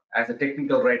what? As a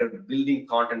technical writer, building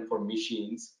content for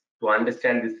machines to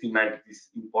understand the semantics is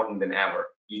important than ever.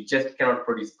 You just cannot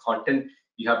produce content.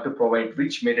 You have to provide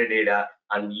rich metadata,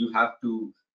 and you have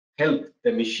to help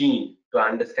the machine to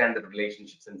understand the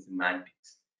relationships and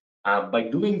semantics. By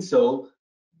doing so,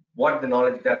 what the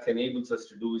knowledge graph enables us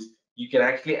to do is you can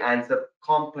actually answer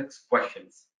complex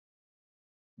questions.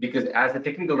 Because as a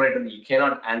technical writer, you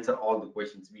cannot answer all the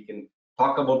questions. We can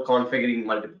talk about configuring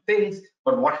multiple things,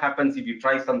 but what happens if you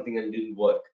try something and it didn't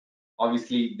work?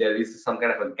 Obviously, there is some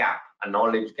kind of a gap, a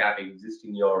knowledge gap exists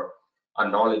in your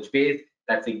knowledge base.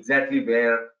 That's exactly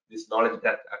where this knowledge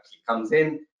graph actually comes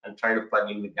in and try to plug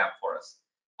in the gap for us.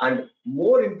 And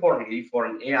more importantly, for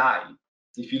an AI,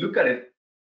 if you look at it,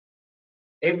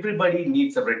 everybody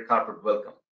needs a red carpet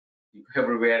welcome. You go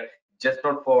everywhere, just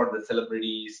not for the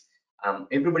celebrities.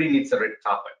 Everybody needs a red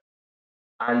carpet.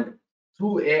 And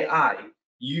through AI,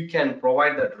 you can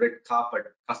provide that red carpet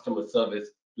customer service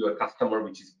to a customer,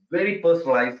 which is very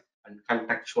personalized and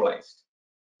contextualized.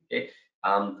 Okay,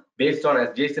 based on,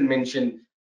 as Jason mentioned,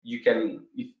 you can,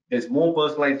 if there's more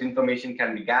personalized information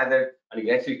can be gathered, and you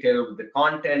can actually tailor the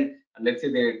content. And let's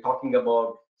say they're talking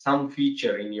about some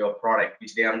feature in your product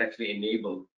which they haven't actually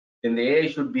enabled, then the AI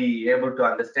should be able to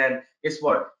understand, guess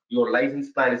what, your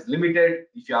license plan is limited.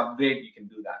 If you upgrade, you can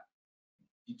do that.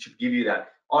 It should give you that.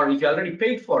 Or if you already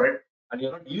paid for it and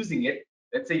you're not using it,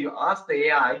 let's say you ask the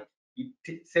AI,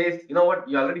 it says, you know what,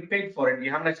 you already paid for it,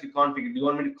 you haven't actually configured, do you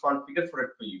want me to configure for it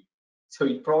for you? So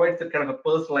it provides that kind of a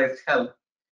personalized help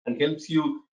and helps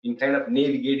you in kind of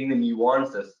navigating the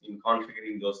nuances in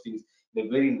configuring those things in a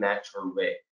very natural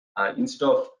way. Instead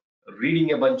of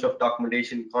reading a bunch of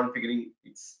documentation, configuring,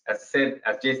 it's, as I said,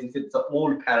 as Jason said, it's an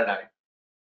old paradigm.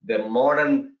 The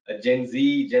modern Gen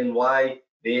Z, Gen Y,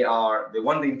 they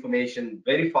want the information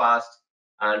very fast,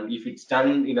 and if it's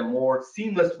done in a more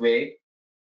seamless way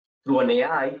through an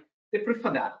AI, they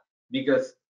prefer that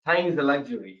because time is a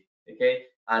luxury, okay,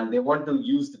 and they want to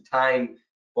use the time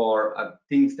for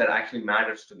things that actually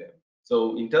matters to them.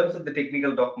 So in terms of the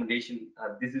technical documentation,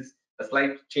 this is a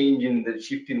slight change in the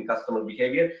shift in customer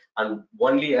behavior, and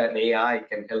only an AI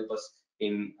can help us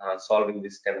in solving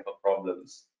this kind of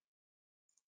problems.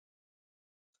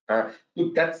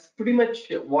 Look, that's pretty much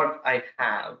what I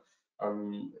have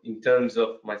in terms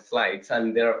of my slides,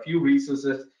 and there are a few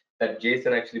resources that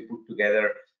Jason actually put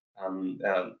together,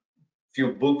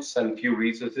 few books and few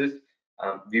resources.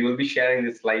 We will be sharing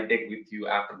this slide deck with you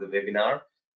after the webinar,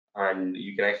 and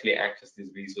you can actually access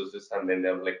these resources, and then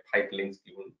there are like hyperlinks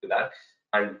given to that.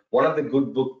 And one of the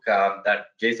good book that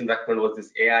Jason recommended was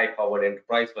this AI Powered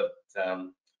Enterprise, but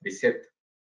they said,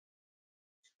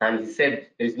 and he said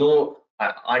there is no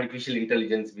artificial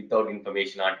intelligence without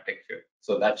information architecture.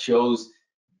 So that shows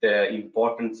the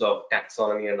importance of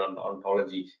taxonomy and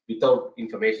ontology. Without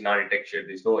information architecture,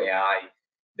 there's no AI,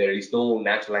 there is no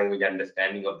natural language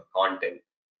understanding of the content,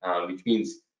 which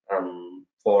means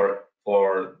for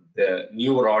the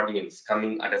newer audience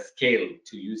coming at a scale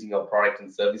to using our products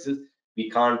and services,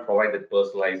 we can't provide that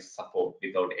personalized support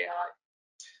without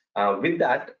AI. With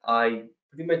that, I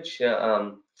pretty much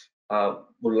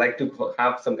would like to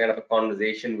have some kind of a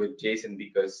conversation with Jason,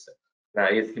 because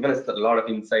he's given us a lot of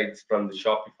insights from the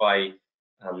Shopify,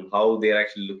 how they're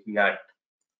actually looking at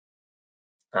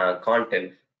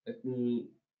content. Let me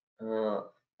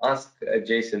ask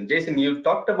Jason. Jason, you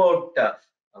talked about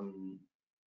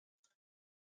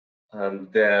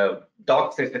the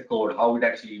docs as a code, how it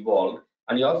actually evolved,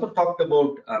 and you also talked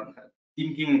about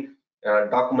thinking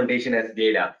documentation as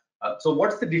data. So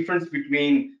what's the difference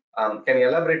between, can you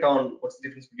elaborate on what's the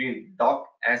difference between doc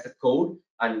as a code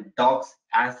and docs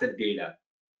as a data?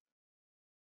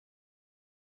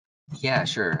 Yeah,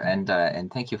 sure.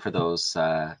 And thank you for those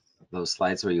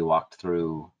slides where you walked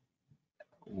through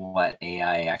what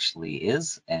AI actually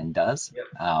is and does.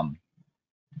 Yep.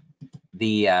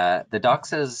 The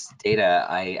docs as data,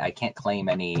 I can't claim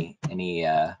any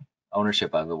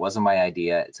ownership of. It wasn't my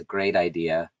idea. It's a great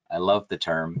idea. I love the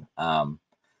term.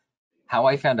 How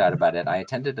I found out about it, I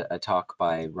attended a talk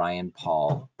by Ryan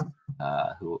Paul,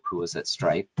 who was at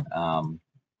Stripe,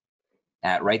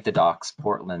 at Write the Docs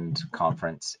Portland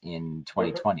conference in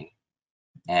 2020,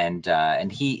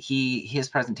 and his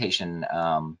presentation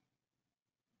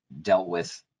dealt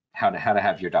with how to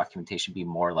have your documentation be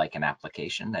more like an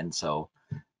application. And so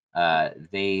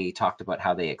they talked about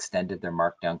how they extended their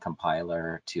Markdown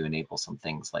compiler to enable some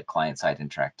things like client-side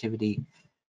interactivity,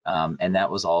 and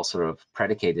that was all sort of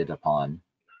predicated upon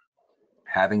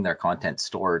having their content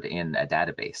stored in a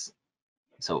database.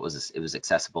 So it was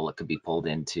accessible. It could be pulled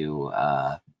into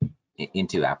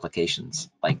applications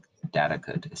like Data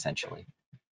could, essentially.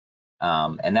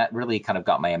 And that really kind of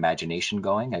got my imagination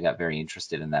going. I got very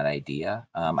interested in that idea.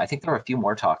 I think there were a few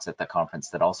more talks at the conference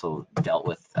that also dealt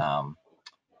with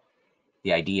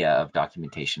the idea of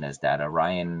documentation as data.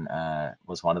 Ryan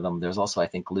was one of them. There's also, I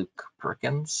think, Luke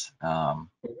Perkins,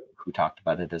 who talked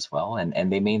about it as well.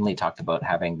 And they mainly talked about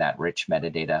having that rich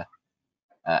metadata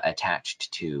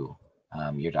attached to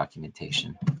your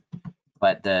documentation.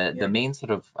 But the main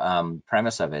sort of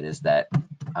premise of it is that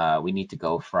we need to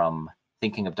go from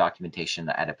thinking of documentation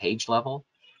at a page level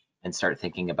and start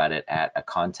thinking about it at a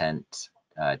content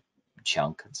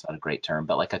chunk. It's not a great term,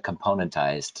 but like a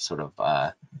componentized sort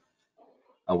of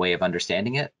a way of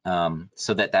understanding it,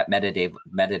 so that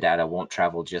metadata won't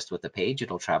travel just with the page.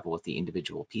 It'll travel with the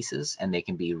individual pieces, and they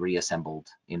can be reassembled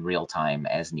in real time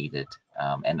as needed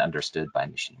and understood by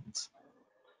machines.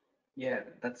 Yeah,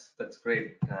 that's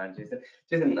great, Jason.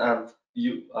 Jason,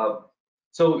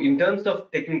 so in terms of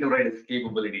technical writers'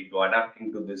 capability to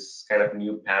adapting to this kind of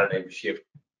new paradigm shift,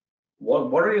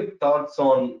 what are your thoughts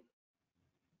on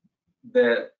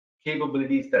the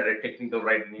capabilities that a technical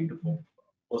writer need to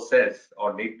possess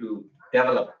or need to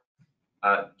develop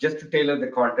just to tailor the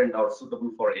content or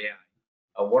suitable for AI?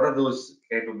 What are those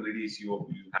capabilities you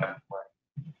have in mind?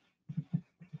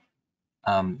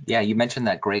 Yeah, you mentioned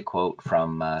that great quote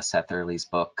from Seth Early's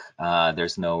book,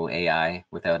 There's No AI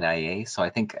Without IA. So I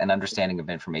think an understanding of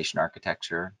information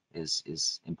architecture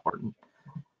is important.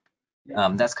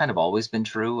 That's kind of always been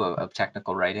true of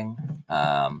technical writing.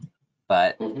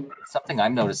 But something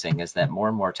I'm noticing is that more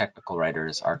and more technical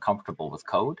writers are comfortable with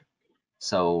code.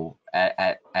 So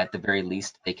at the very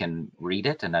least, they can read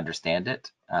it and understand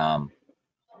it.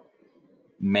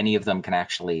 Many of them can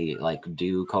actually like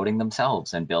do coding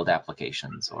themselves and build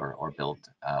applications or build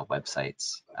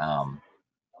websites.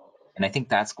 And I think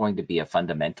that's going to be a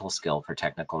fundamental skill for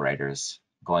technical writers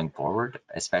going forward,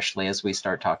 especially as we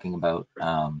start talking about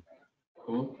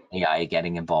AI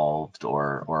getting involved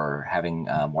or having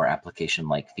more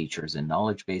application-like features in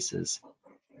knowledge bases.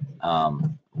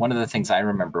 One of the things I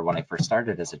remember when I first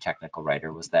started as a technical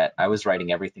writer was that I was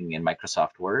writing everything in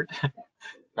Microsoft Word,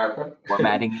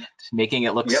 formatting it, making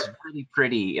it look really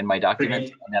pretty in my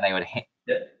document, and then I would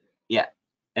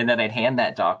and then I'd hand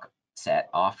that doc set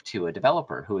off to a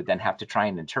developer who would then have to try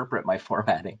and interpret my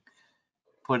formatting,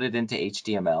 put it into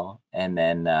HTML, and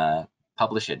then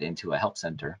publish it into a help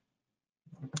center.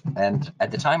 And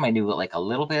at the time, I knew like a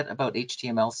little bit about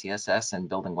HTML, CSS, and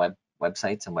building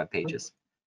websites and web pages.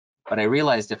 But I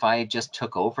realized if I just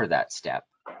took over that step,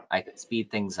 I could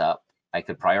speed things up. I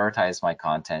could prioritize my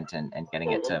content and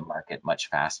getting it to market much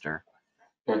faster.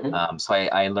 So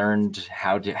I learned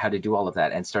how to do all of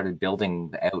that and started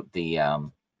building out the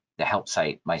help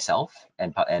site myself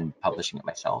and publishing it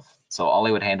myself. So all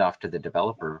I would hand off to the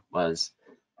developer was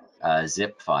a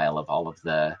zip file of all of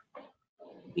the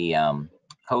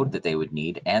code that they would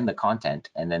need and the content,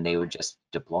 and then they would just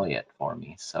deploy it for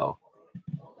me. So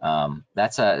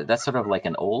that's sort of like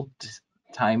an old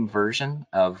time version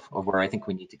of where I think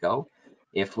we need to go.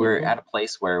 If we're at a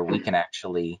place where we can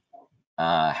actually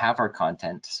have our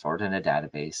content stored in a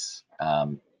database,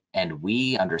 and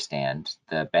we understand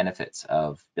the benefits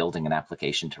of building an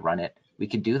application to run it, we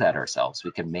could do that ourselves.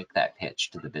 We could make that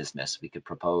pitch to the business. We could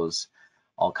propose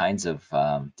all kinds of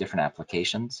different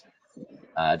applications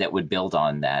that would build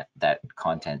on that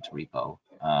content repo.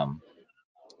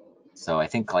 So I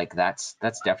think like that's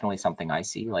definitely something I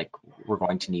see. Like we're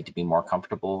going to need to be more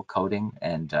comfortable coding,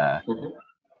 and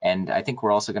I think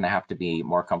we're also going to have to be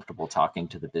more comfortable talking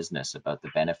to the business about the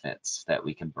benefits that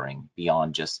we can bring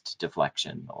beyond just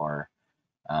deflection or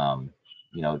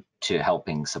to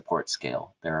helping support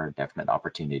scale. There are definite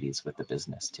opportunities with the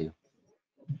business too.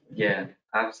 Yeah,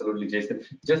 absolutely, Jason.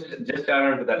 Just to add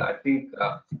on to that, I think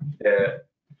the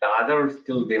other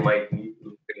skill they might need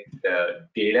to is the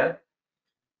data.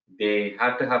 They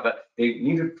have to have they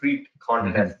need to treat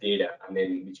content as data, and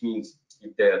then which means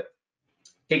if the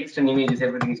text and images,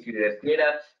 everything is treated as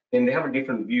data, then they have a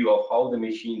different view of how the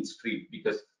machines treat,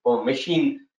 because for a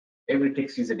machine, every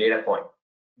text is a data point.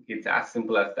 It's as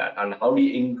simple as that. And how do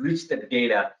you enrich the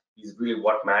data is really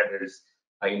what matters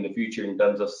in the future in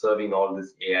terms of serving all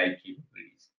these AI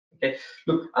capabilities. Okay,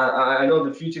 look, I know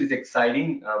the future is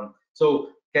exciting. So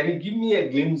can you give me a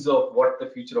glimpse of what the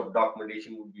future of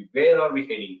documentation would be? Where are we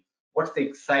heading? What's the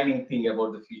exciting thing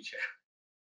about the future?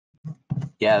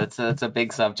 Yeah, it's a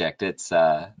big subject. It's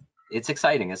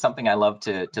exciting. It's something I love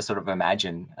to sort of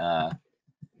imagine.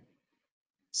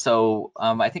 So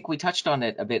I think we touched on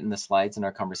it a bit in the slides in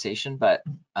our conversation, but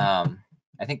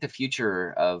I think the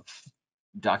future of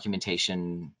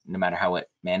documentation, no matter how it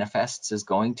manifests, is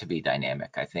going to be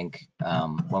dynamic. I think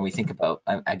when we think about,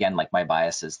 again, like my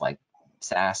bias is like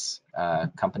SaaS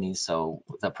companies, so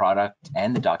the product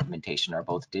and the documentation are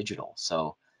both digital.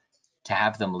 So to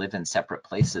have them live in separate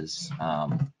places,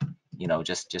 you know,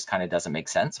 just kind of doesn't make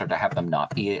sense, or to have them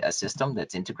not be a system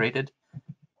that's integrated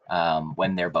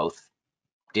when they're both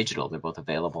digital, they're both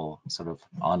available sort of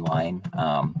online,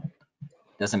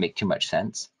 doesn't make too much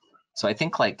sense. So I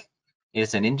think like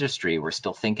as an industry, we're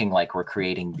still thinking like we're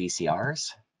creating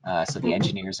VCRs. So the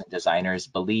engineers and designers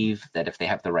believe that if they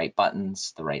have the right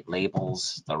buttons, the right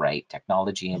labels, the right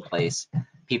technology in place,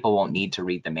 people won't need to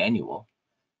read the manual.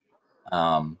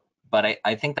 But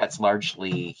I think that's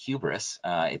largely hubris.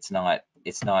 It's not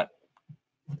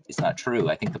true.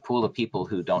 I think the pool of people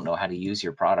who don't know how to use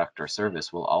your product or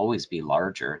service will always be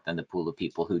larger than the pool of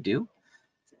people who do.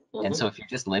 And so if you're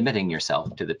just limiting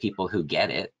yourself to the people who get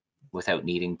it without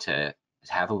needing to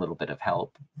have a little bit of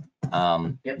help,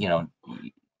 you know,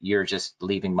 you're just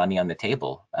leaving money on the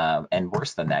table. And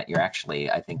worse than that, you're actually,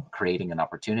 I think, creating an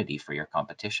opportunity for your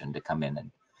competition to come in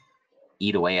and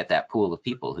eat away at that pool of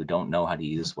people who don't know how to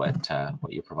use what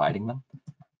you're providing them.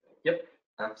 Yep,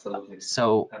 absolutely.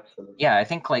 So Absolutely. yeah, I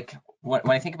think like when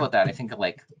I think about that, I think of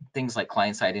like things like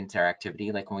client-side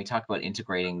interactivity. Like when we talk about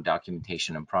integrating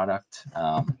documentation and product,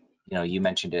 you know, you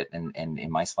mentioned it, and in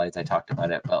my slides I talked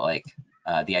about it, but like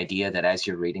the idea that as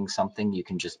you're reading something, you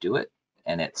can just do it,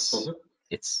 and it's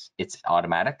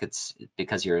automatic. It's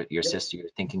because you're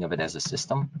thinking of it as a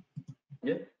system.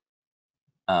 Yeah.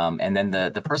 And then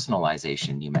the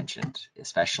personalization you mentioned,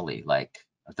 especially like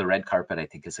the red carpet, I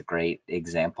think is a great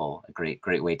example, a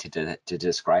great way to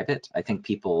describe it. I think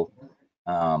people,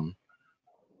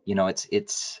 you know,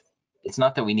 it's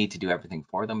not that we need to do everything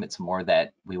for them. It's more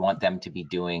that we want them to be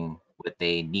doing what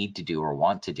they need to do or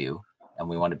want to do, and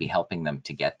we want to be helping them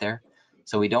to get there.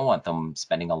 So we don't want them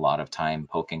spending a lot of time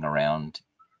poking around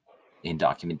in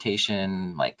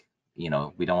documentation. Like, you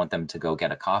know, we don't want them to go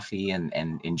get a coffee and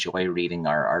enjoy reading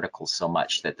our articles so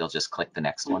much that they'll just click the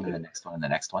next one and the next one and the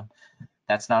next one.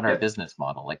 That's not our business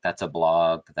model. Like that's a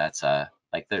blog, that's a,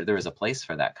 like there is a place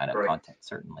for that kind of content,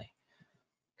 certainly.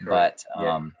 But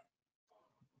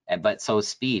but so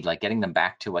speed, like getting them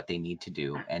back to what they need to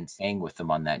do and staying with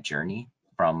them on that journey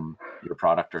from your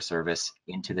product or service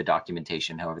into the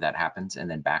documentation, however that happens, and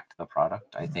then back to the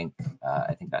product. I think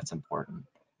that's important.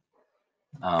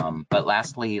 But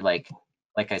lastly, like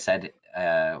I said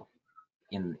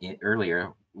in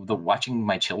earlier, the watching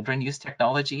my children use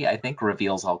technology, I think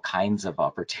reveals all kinds of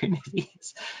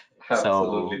opportunities.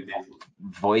 Absolutely. So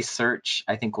voice search,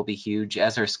 I think, will be huge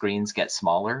as our screens get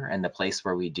smaller and the place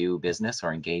where we do business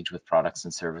or engage with products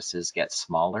and services gets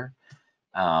smaller.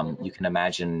 You can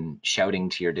imagine shouting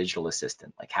to your digital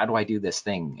assistant, like, how do I do this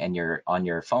thing? And you're on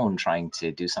your phone trying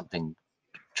to do something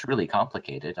truly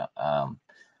complicated.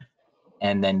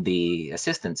 And then the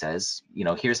assistant says, you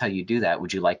know, here's how you do that.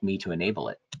 Would you like me to enable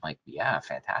it? Like, yeah,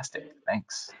 fantastic.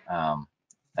 Thanks.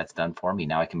 That's done for me.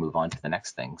 Now I can move on to the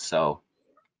next thing. So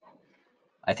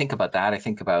I think about that. I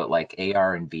think about like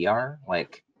AR and VR.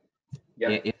 Like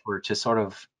if we're to sort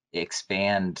of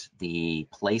expand the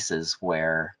places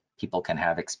where people can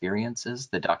have experiences,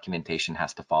 the documentation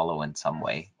has to follow in some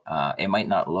way. It might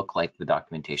not look like the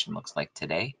documentation looks like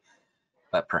today,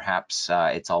 but perhaps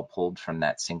it's all pulled from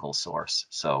that single source.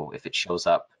 So if it shows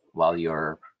up while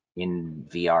you're in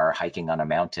VR hiking on a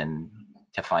mountain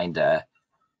to find a,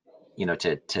 you know,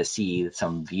 to see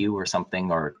some view or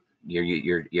something, or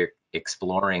you're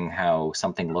exploring how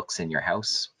something looks in your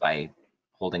house by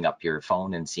holding up your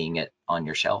phone and seeing it on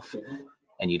your shelf,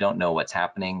 and you don't know what's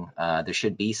happening, there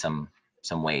should be some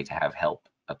way to have help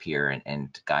appear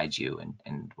and guide you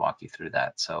and walk you through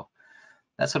that. So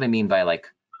that's what I mean by like,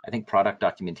 I think product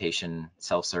documentation,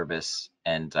 self-service,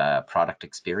 and product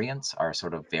experience are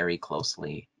sort of very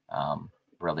closely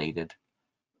related.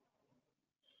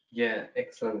 Yeah,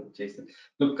 excellent, Jason.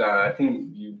 Look, I think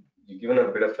you've given a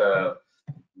bit of a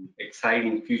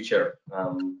exciting future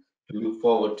to look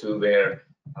forward to, where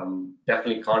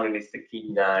definitely content is the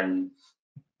key, and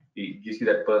it gives you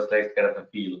that personalized kind of a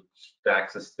feel to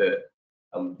access the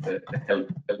help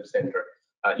center.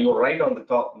 You were right on the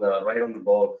top, right on the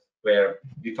ball, where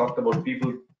you talked about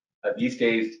people these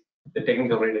days, the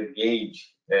technical rated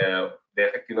gauge the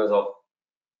effectiveness of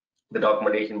the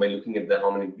documentation by looking at how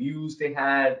many views they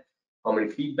had, how many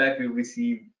feedback we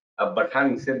received. But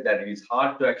having said that, it is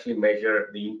hard to actually measure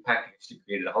the impact it actually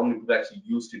created, how many people actually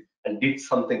used it and did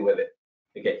something with it.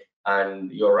 Okay,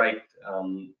 and you're right.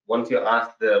 Once you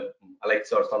ask the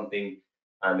Alexa or something,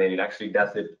 and then it actually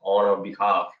does it on our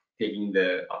behalf, taking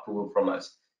the approval from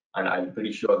us. and I'm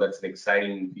pretty sure that's an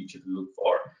exciting feature to look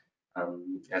for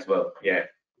as well. Yeah,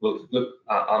 look,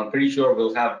 I'm pretty sure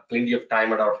we'll have plenty of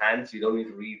time at our hands. You don't need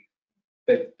to read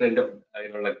plenty of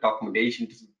like documentation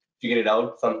to figure it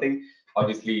out. Something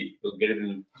obviously we'll get it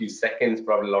in a few seconds,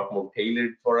 probably a lot more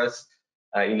tailored for us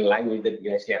in a language that we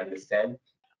can actually understand.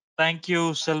 Thank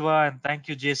you, Selva, and thank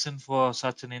you, Jason, for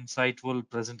such an insightful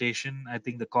presentation. I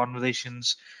think the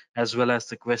conversations as well as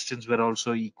the questions were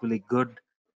also equally good.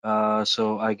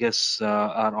 So I guess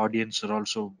our audience are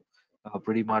also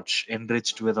pretty much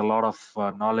enriched with a lot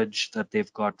of knowledge that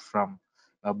they've got from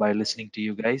by listening to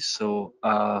you guys. So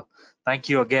thank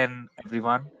you again,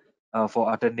 everyone,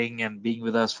 for attending and being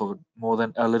with us for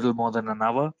a little more than an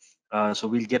hour. So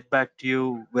we'll get back to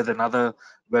you with another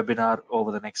webinar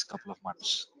over the next couple of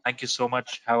months. Thank you so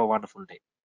much. Have a wonderful day.